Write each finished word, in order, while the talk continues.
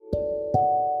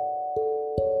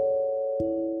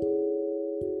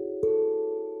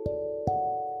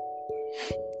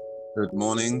good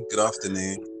morning, good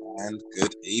afternoon, and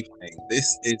good evening.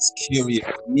 This is Curious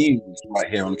News right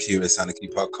here on Curious Anarchy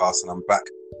Podcast, and I'm back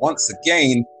once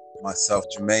again, myself,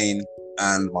 Jermaine,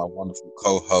 and my wonderful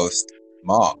co-host,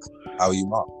 Mark. How are you,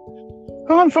 Mark?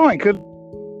 Oh, I'm fine. Good.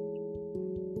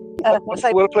 What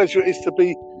a pleasure it is to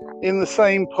be in the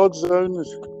same pod zone as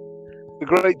the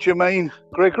great Jermaine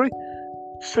Gregory,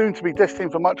 soon to be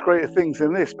destined for much greater things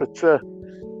than this. But,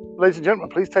 ladies and gentlemen,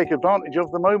 please take advantage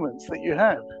of the moments that you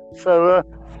have. So,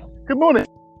 good morning.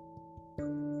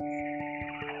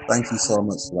 Thank you so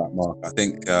much for that, Mark. I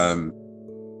think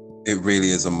it really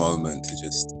is a moment to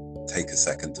just take a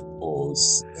second to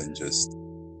pause and just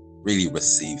really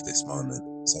receive this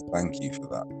moment. So thank you for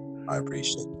that. I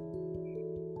appreciate it.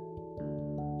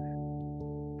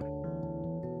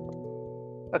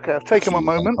 Okay, I've taken my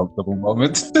moment. Comfortable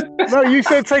moment. No, you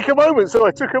said take a moment, so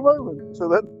I took a moment. So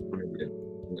that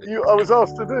I was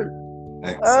asked to do.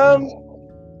 Excellent.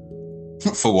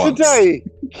 For once. Today,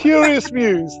 Curious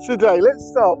News. Today, let's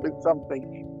start with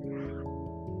something.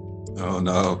 Oh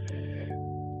no.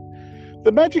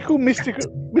 The magical mystery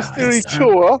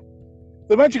tour.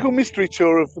 The magical mystery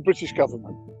tour of the British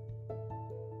government.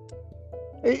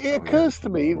 It occurs to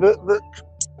me that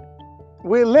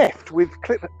we're left with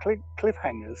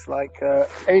cliffhangers, like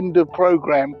end of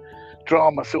program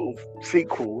drama sort of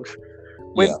sequels,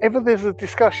 whenever there's a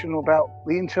discussion about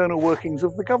the internal workings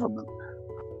of the government.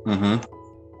 Mm-hmm.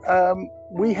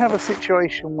 We have a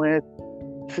situation where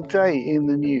today in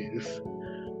the news,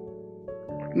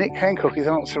 Nick Hancock is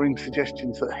answering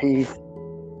suggestions that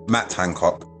Matt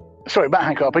Hancock. Sorry, Matt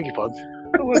Hancock, I beg your pardon.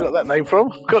 Where I got that name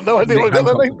from? Got no idea where I got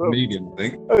that name from. Comedian, I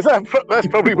think. Oh, that's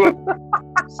probably what.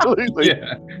 Absolutely.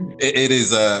 Yeah, it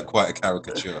is quite a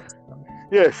caricature.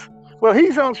 Yes. Well,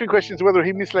 he's answering questions whether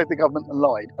he misled the government and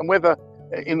lied, and whether,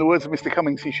 in the words of Mr.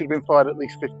 Cummings, he should have been fired at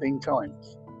least 15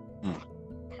 times.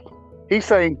 He's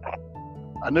saying,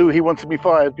 I knew he wanted me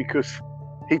fired because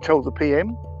he told the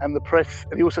PM and the press,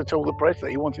 and he also told the press that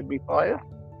he wanted me fired.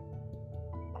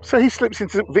 So he slips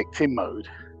into victim mode.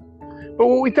 But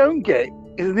what we don't get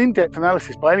is an in-depth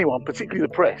analysis by anyone, particularly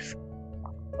the press,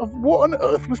 of what on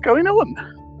earth was going on.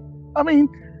 I mean,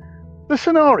 the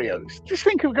scenarios. Just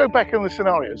go back on the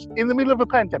scenarios. In the middle of a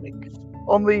pandemic,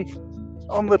 on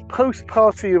the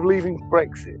post-party of leaving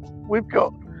Brexit, we've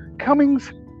got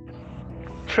Cummings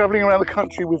travelling around the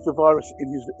country with the virus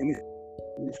in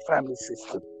his family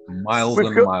system. Miles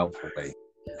away.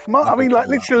 I mean, like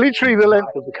literally the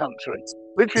length of the country.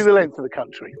 Literally the length of the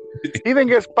country. He then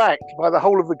gets backed by the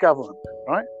whole of the government,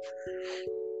 right?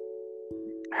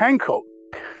 Hancock,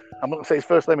 I'm not going to say his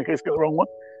first name in case I get the wrong one,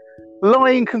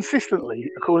 lying consistently,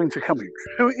 according to Cummings,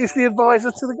 who is the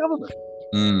advisor to the government.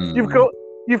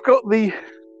 You've got the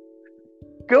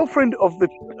girlfriend of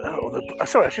I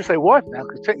should say wife now,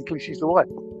 because technically she's the wife.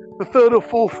 The third or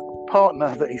fourth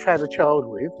partner that he's had a child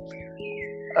with,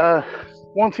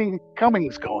 wanting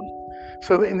Cummings gone,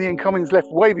 so that in the end Cummings left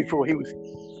way before he was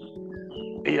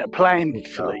planned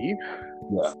to leave.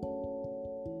 Yeah.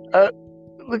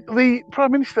 The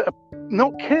Prime Minister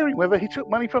not caring whether he took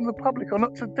money from the public or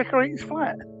not to decorate his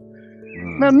flat.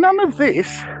 Now, none of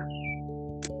this,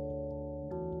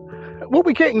 what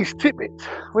we're getting is tidbits.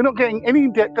 We're not getting any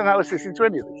in-depth analysis into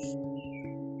any of this.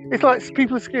 It's like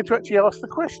people are scared to actually ask the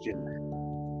question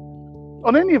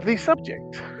on any of these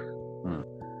subjects.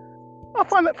 I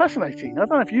find that fascinating. I don't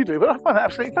know if you do, but I find that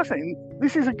absolutely fascinating.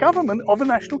 This is a government of a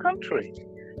national country.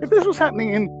 If this was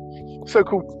happening in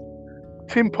so-called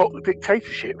Tin Pot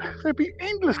dictatorship, there'd be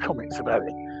endless comments about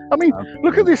it. I mean,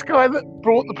 look at this guy that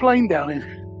brought the plane down in.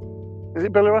 Is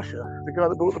it Belarussia? The guy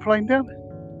that brought the plane down?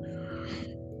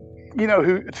 You know,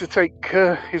 who to take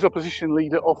his opposition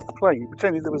leader off the plane,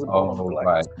 pretending there was a bomb on the plane.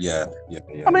 Right. Yeah.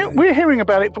 I mean, we're hearing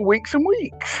about it for weeks and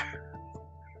weeks.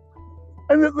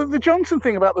 And the Johnson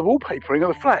thing about the wallpapering of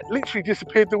the flat literally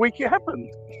disappeared the week it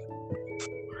happened.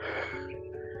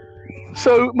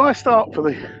 So my start for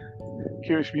the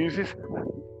Curious News is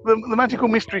the magical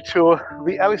mystery tour,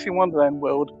 the Alice in Wonderland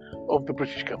world of the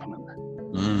British government.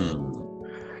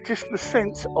 Just the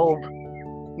sense of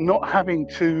not having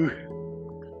to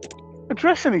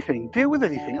address anything, deal with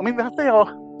anything. I mean, they are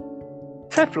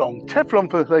Teflon. Teflon,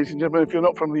 for ladies and gentlemen, if you're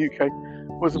not from the UK,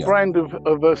 was a brand of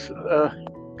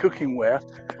cooking ware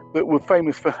that were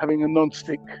famous for having a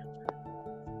non-stick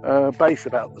base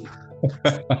about them.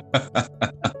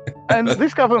 And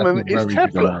this government is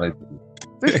Teflon.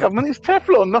 This government is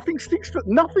Teflon. Nothing sticks to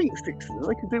them.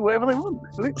 They can do whatever they want,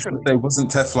 literally. Isn't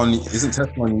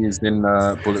Teflon used in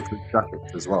bulletproof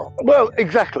jackets as well? Well,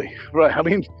 exactly. Right. I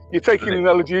mean, you're taking the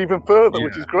analogy even further,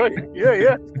 which is great.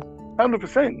 Yeah.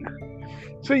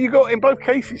 100%. So in both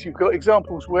cases, you've got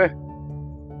examples where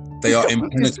They are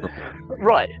impenetrable.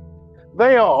 Right.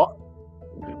 They are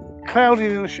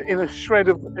clouded in a shred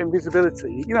of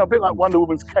invisibility, a bit like Wonder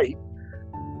Woman's cape.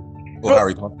 Or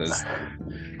Harry Potter's.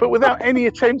 But without any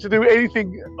attempt to do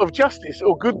anything of justice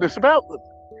or goodness about them.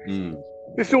 Mm.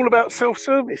 It's all about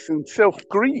self-service and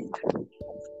self-greed.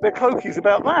 Their cloak is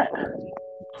about that.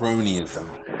 Cronyism.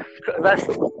 That's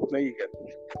the one. There you go.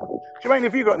 Jermaine,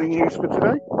 have you got any news for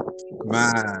today?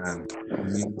 Man,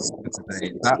 news for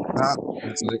today. That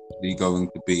is literally going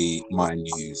to be my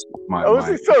news.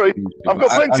 Sorry, I've got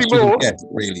plenty more. Yes,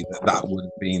 really, that would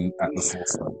have been at the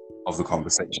forefront of the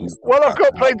conversation. Well, I've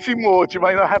got plenty more,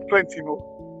 Jermaine. I have plenty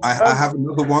more. I have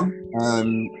another one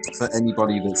for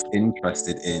anybody that's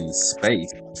interested in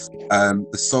space.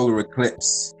 The solar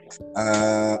eclipse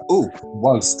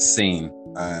was seen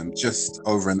just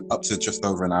over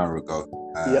an hour ago.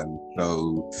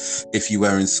 So if you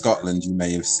were in Scotland, you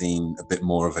may have seen a bit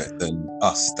more of it than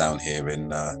us down here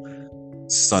in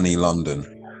sunny London.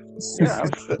 Yeah,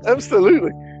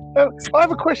 absolutely. I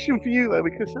have a question for you though,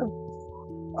 because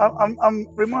I'm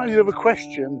reminded of a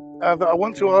question that I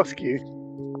want to ask you.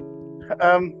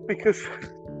 Because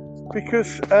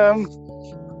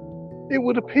it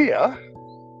would appear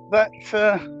that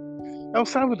El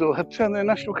Salvador have turned their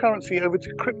national currency over to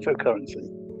cryptocurrency.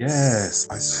 Yes,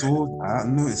 I saw that. I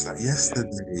noticed that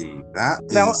yesterday.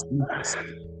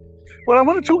 Well, I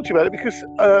want to talk to you about it because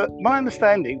my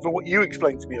understanding from what you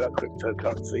explained to me about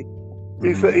cryptocurrency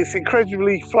is that it's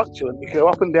incredibly fluctuant. You go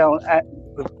up and down at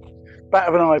the back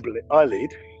of an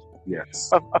eyelid.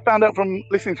 Yes. I found out from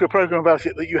listening to a program about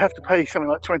it that you have to pay something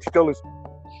like $20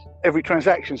 every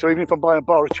transaction. So even if I'm buying a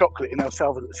bar of chocolate in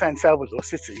San Salvador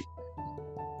City,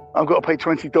 I've got to pay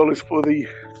 $20 for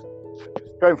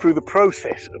going through the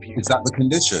process of using. Is that the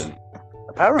condition?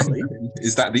 Apparently.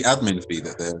 Is that the admin fee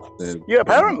that they're Yeah,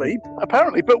 apparently.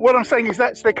 But what I'm saying is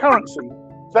that's their currency.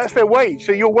 That's their wage.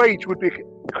 So your wage would be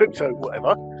crypto,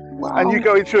 whatever. Wow. And you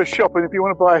go into a shop, and if you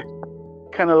want to buy a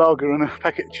can of lager and a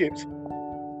packet of chips,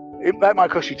 that might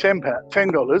cost you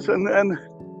 $10, and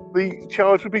the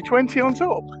charge would be $20 on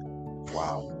top.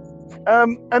 Wow.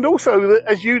 And also,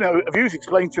 as you know, Aview's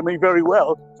explained to me very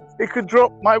well, it could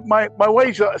drop my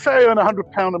wage. Say I earn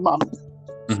 £100 a month.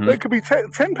 Mm-hmm. It could be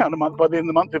 £10 a month by the end of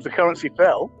the month if the currency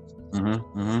fell.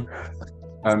 Mm-hmm.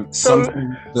 Mm-hmm.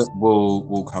 Something that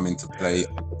will come into play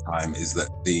over time is that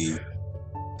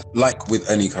like with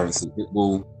any currency, it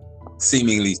will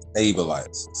seemingly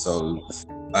stabilize. So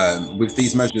with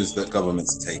these measures that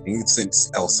governments are taking,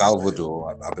 since El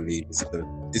Salvador, I believe, is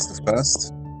the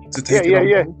first to take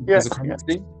as a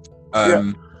currency.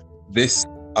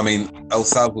 El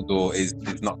Salvador is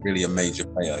not really a major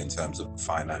player in terms of the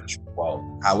financial world.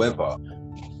 However,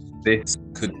 this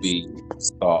could be the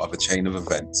start of a chain of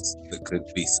events that could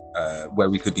be where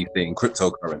we could be seeing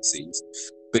cryptocurrencies,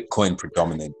 Bitcoin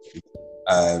predominantly.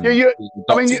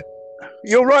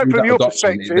 You're right from your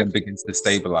perspective. It then begins to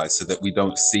stabilize so that we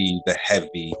don't see the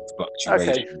heavy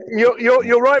fluctuation. Okay,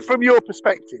 you're right from your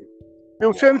perspective. The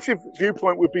alternative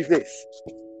viewpoint would be this.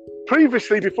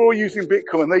 Previously, before using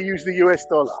Bitcoin, they used the US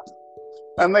dollar.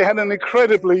 And they had an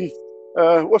incredibly,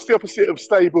 what's the opposite of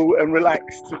stable and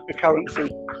relaxed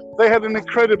currency? They had an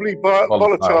incredibly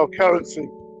volatile currency.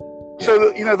 So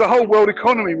that, the whole world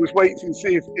economy was waiting to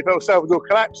see if El Salvador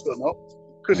collapsed or not,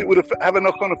 because it would have a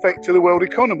knock-on effect to the world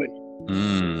economy.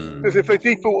 Because if they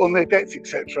default on their debts,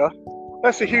 etc.,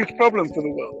 that's a huge problem for the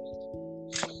world.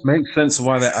 Makes sense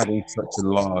why they're adding such a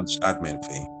large admin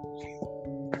fee.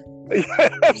 Yeah,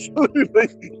 absolutely.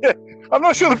 Yeah, I'm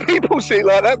not sure the people see it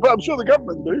like that, but I'm sure the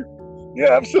government do.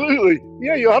 Yeah, absolutely.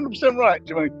 Yeah, you're 100% right,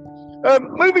 Jermaine.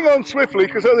 Moving on swiftly,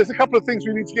 because there's a couple of things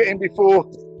we need to get in before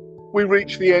we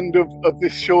reach the end of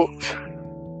this short,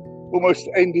 almost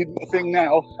ended thing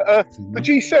now. The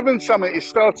G7 summit is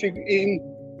starting in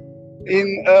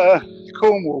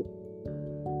Cornwall,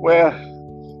 where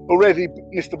already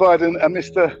Mr. Biden and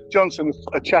Mr. Johnson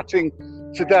are chatting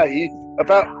today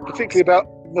particularly about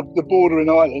the border in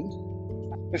Ireland.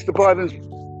 Mr. Biden's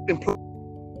implored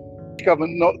the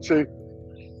government not to,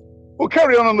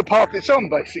 carry on the path it's on,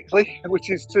 basically, which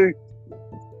is to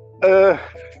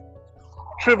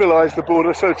trivialise the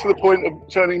border, so to the point of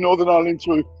turning Northern Ireland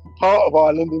into part of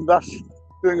Ireland, and thus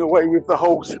doing away with the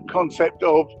whole concept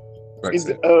of the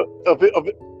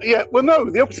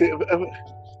opposite.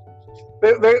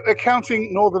 They're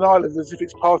counting Northern Ireland as if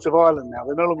it's part of Ireland now.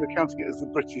 They're no longer counting it as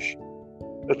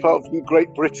as part of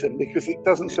Great Britain, because it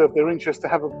doesn't serve their interest to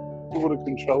have a border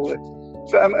control there.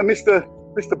 So, and Mr.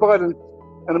 Biden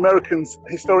and Americans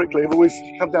historically have always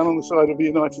come down on the side of the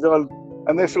United Ireland,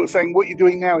 and they're sort of saying what you're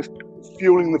doing now is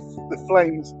fueling the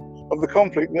flames of the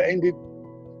conflict that ended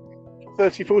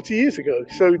 30, 40 years ago.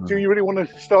 So do you really want to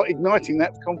start igniting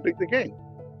that conflict again?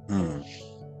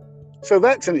 So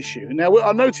that's an issue. Now,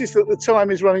 I noticed that the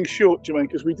time is running short, Jermaine,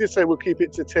 because we did say we'll keep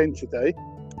it to 10 today.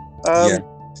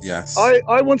 Yes.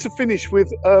 I want to finish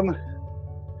with...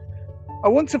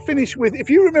 if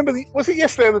you remember, was it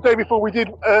yesterday or the day before, we did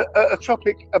a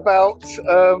topic about...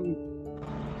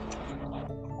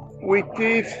 we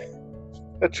did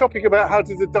a topic about how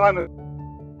did the dinosaurs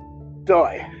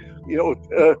die? You know,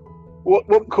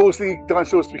 what caused the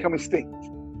dinosaurs to become extinct?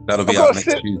 That'll be out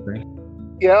next Tuesday.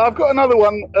 Yeah, I've got another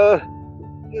one, a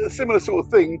similar sort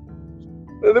of thing.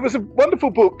 There was a wonderful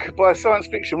book by a science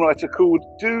fiction writer called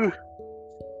Do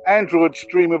Androids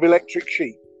Dream of Electric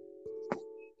Sheep?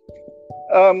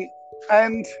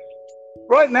 And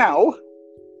right now,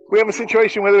 we have a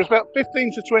situation where there's about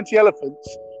 15 to 20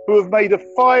 elephants who have made a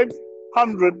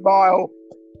 500-mile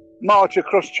march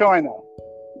across China.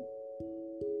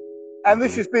 And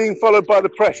this is being followed by the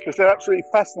press because they're absolutely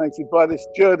fascinated by this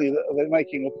journey that they're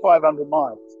making of 500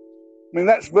 miles. I mean,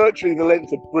 that's virtually the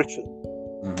length of Britain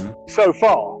so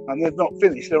far, and they've not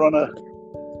finished. They're on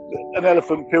an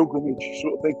elephant pilgrimage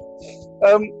sort of thing.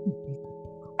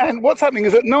 And what's happening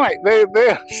is at night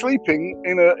they're sleeping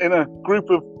in a group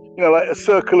of, you know, like a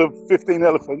circle of 15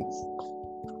 elephants,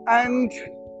 and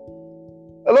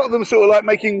a lot of them sort of like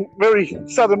making very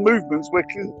sudden movements where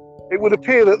it would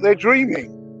appear that they're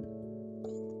dreaming.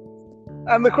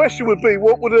 And the question would be,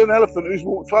 what would an elephant who's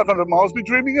walked 500 miles be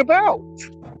dreaming about?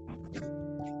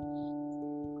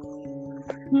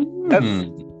 And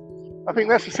I think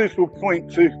that's a suitable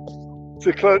point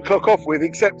to clock off with,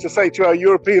 except to say to our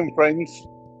European friends,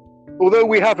 although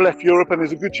we have left Europe and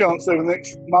there's a good chance over the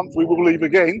next month we will leave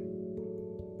again,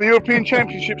 the European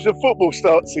Championships of Football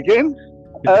starts again.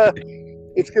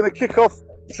 It's going to kick off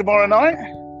tomorrow night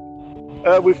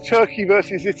with Turkey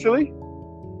versus Italy,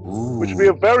 which will be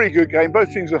a very good game.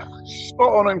 Both teams are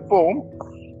spot on in form.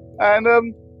 And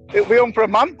it'll be on for a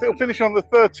month. It'll finish on the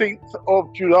 13th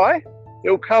of July.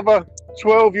 It'll cover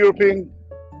 12 European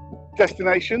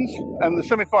destinations, and the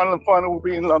semi-final and final will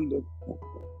be in London.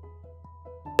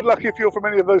 Good luck if you're from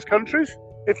any of those countries.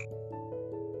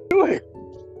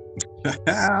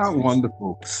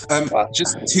 Wonderful.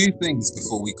 Just two things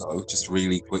before we go, just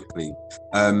really quickly.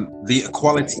 The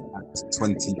Equality Act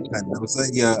 2010, there was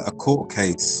a court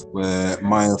case where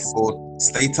Maya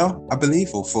Forstater, I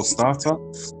believe, or Forstater,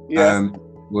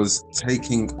 was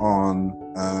taking on,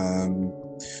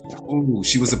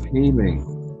 she was appealing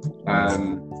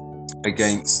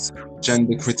against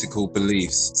gender critical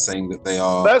beliefs, saying that they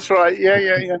are... That's right,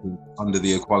 under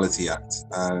the Equality Act.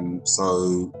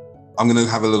 So I'm going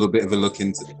to have a little bit of a look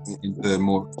into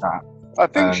more of that. I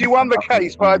think she won the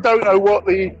case, but I don't know what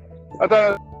I don't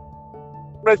know.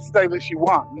 Read today that she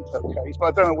won that case, but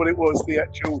I don't know what it was, the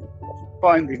actual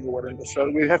finding or whatever. So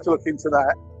we have to look into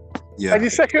that. Yeah. And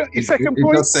your second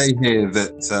point? It does say here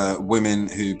that women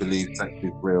who believe sex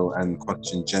is real and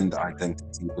question gender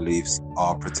identity beliefs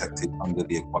are protected under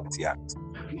the Equality Act.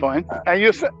 Fine. And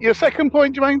your second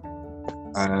point, Jermaine?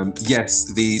 Yes,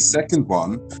 the second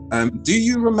one. Do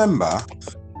you remember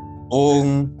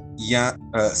Aung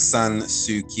San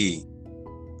Suu Kyi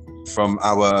from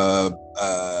our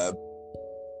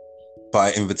by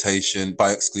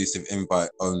exclusive invite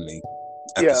only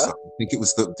episode? I think it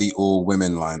was the all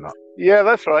women lineup. Yeah,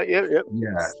 that's right. Yeah.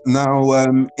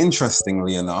 Now,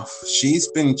 interestingly enough, she's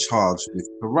been charged with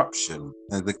corruption.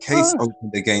 The case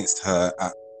opened against her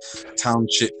at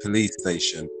Township Police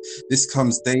Station. This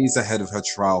comes days ahead of her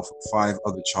trial for 5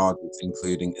 other charges,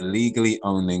 including illegally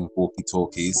owning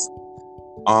walkie-talkies.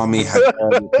 Army had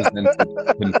represented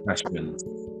confessions.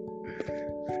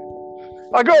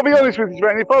 I got to be honest with you,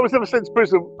 Jermaine. If I was ever sent to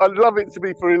prison, I'd love it to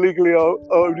be for illegally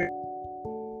owning.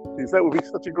 That would be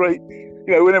such a great, you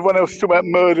know, when everyone else is talking about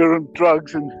murder and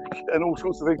drugs and all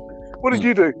sorts of things. What did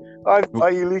you do? I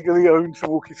illegally owned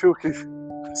some walkie-talkies.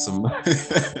 Some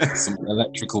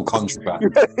electrical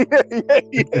contraband. That'd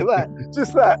be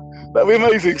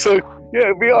amazing. So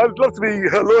yeah, I'd love to be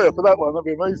a lawyer for that one. That'd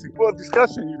be amazing. What a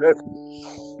discussion you'd have.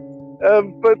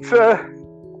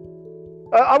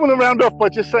 I want to round off by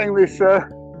just saying this.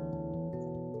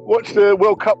 Watched the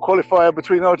World Cup qualifier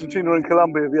between Argentina and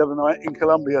Colombia the other night in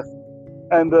Colombia,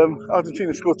 and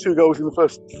Argentina scored 2 goals in the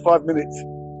first 5 minutes,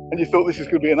 and you thought this is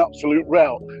going to be an absolute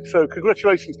rout. So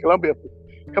congratulations, Colombia,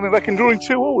 coming back and drawing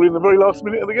 2-2 in the very last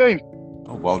minute of the game.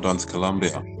 Oh, well done to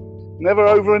Colombia. Never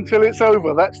over until it's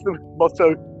over. That's the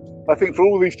motto, I think, for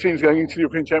all these teams going into the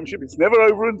European Championship. It's never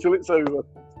over until it's over.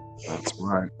 That's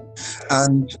right.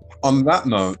 And on that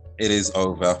note, it is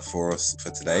over for us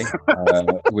for today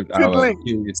with our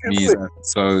Curious News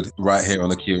episode right here on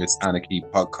the Curious Anarchy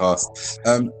podcast.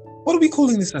 What are we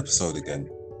calling this episode again?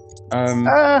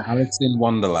 Alice in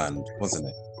Wonderland, wasn't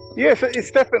it? Yes,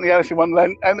 it's definitely Alice in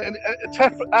Wonderland. And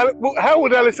how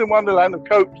would Alice in Wonderland have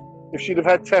coped if she'd have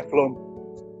had Teflon?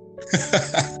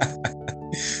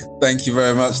 Thank you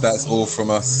very much. That's all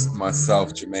from us,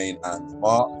 myself, Jermaine, and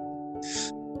Mark.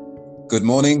 Good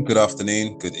morning, good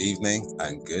afternoon, good evening,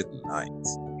 and good night.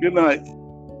 Good night.